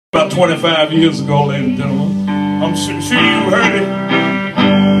About 25 years ago, ladies and gentlemen. I'm sure you've heard it.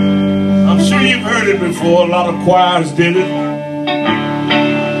 I'm sure you've heard it before. A lot of choirs did it.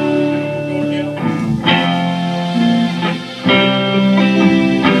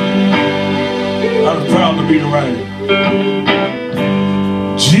 I was proud to be the writer.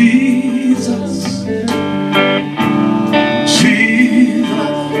 Jesus, Jesus,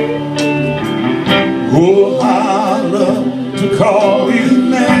 oh, I love to call His name.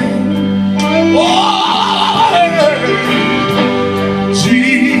 Oh,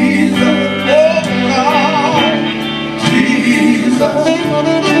 Jesus, oh God, Jesus,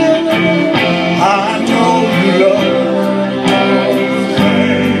 I know you love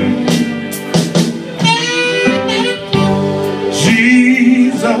Him.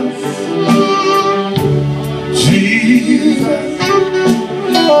 Jesus, Jesus,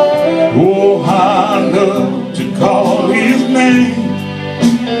 oh, I love to call His name.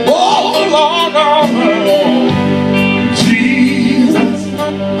 Oh Lord, oh Lord, Jesus,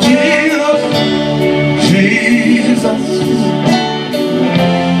 Jesus, Jesus,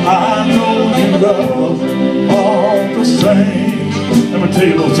 I know you love all the same. Let me tell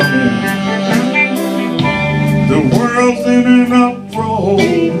you a little something. The world's in an uproar.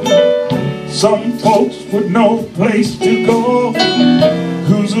 Some folks with no place to go.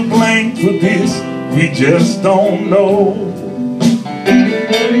 Who's to blame for this? We just don't know.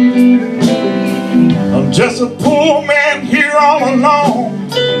 I'm just a poor man here all alone,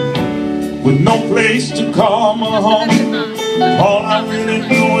 with no place to call my home. All I really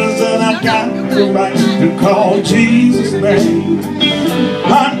know is that I got the right to call Jesus' name.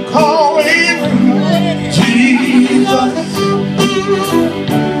 I'm calling Jesus,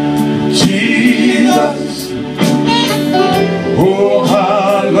 Jesus. Oh,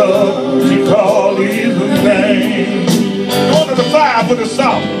 I love to call His name. Go to the fire for the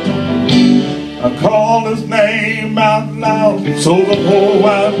song. I call His name out loud so the whole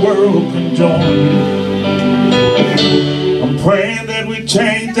wide world can join me. I'm praying that we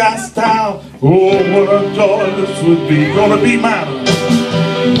change our style. Oh, what a joy this would be. Gonna be mine.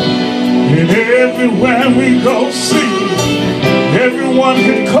 And everywhere we go, see, everyone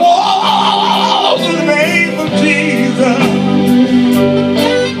can call the name of Jesus.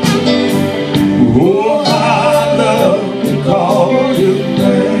 Oh, I love to call His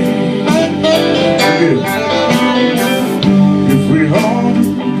name. If we all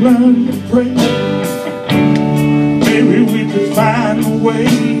learn to pray, maybe we could find a way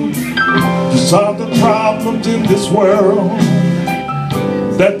to solve the problems in this world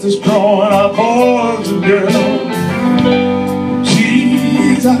that's destroying our boys and girls.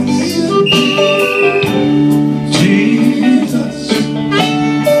 Jesus, Jesus,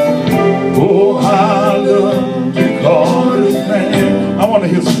 oh, I love to call His name. I want to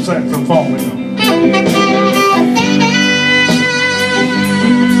hear some saxophone with him.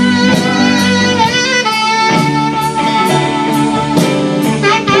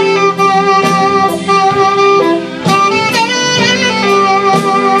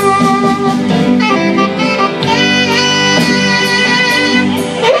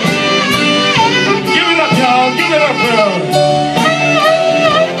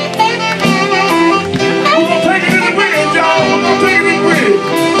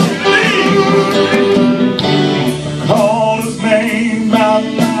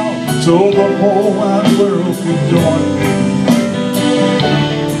 So the whole wide world can join me.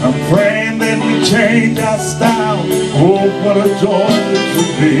 I'm praying that we change our style. Oh, what a joy this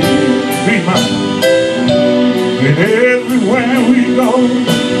would be. Be mine. And everywhere we go,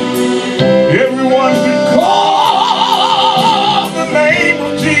 everyone can call the name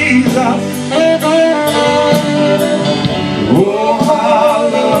of Jesus. Oh, I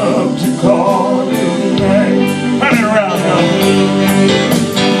love to call His name. Turn it around now.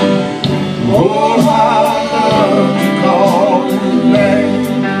 Oh, I love to call His name.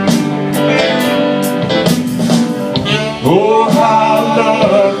 Oh, I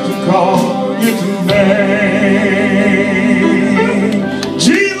love to call His name.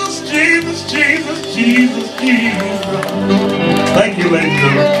 Jesus, Jesus, Jesus, Jesus, Jesus. Thank you, ladies and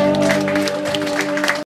gentlemen.